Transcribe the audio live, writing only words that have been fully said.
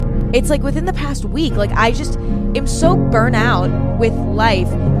It's like within the past week, like I just am so burnt out with life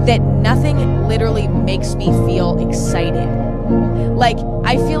that nothing literally makes me feel excited. Like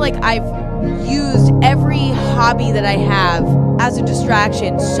I feel like I've used every hobby that I have as a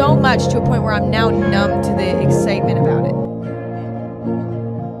distraction so much to a point where I'm now numb to the excitement about it.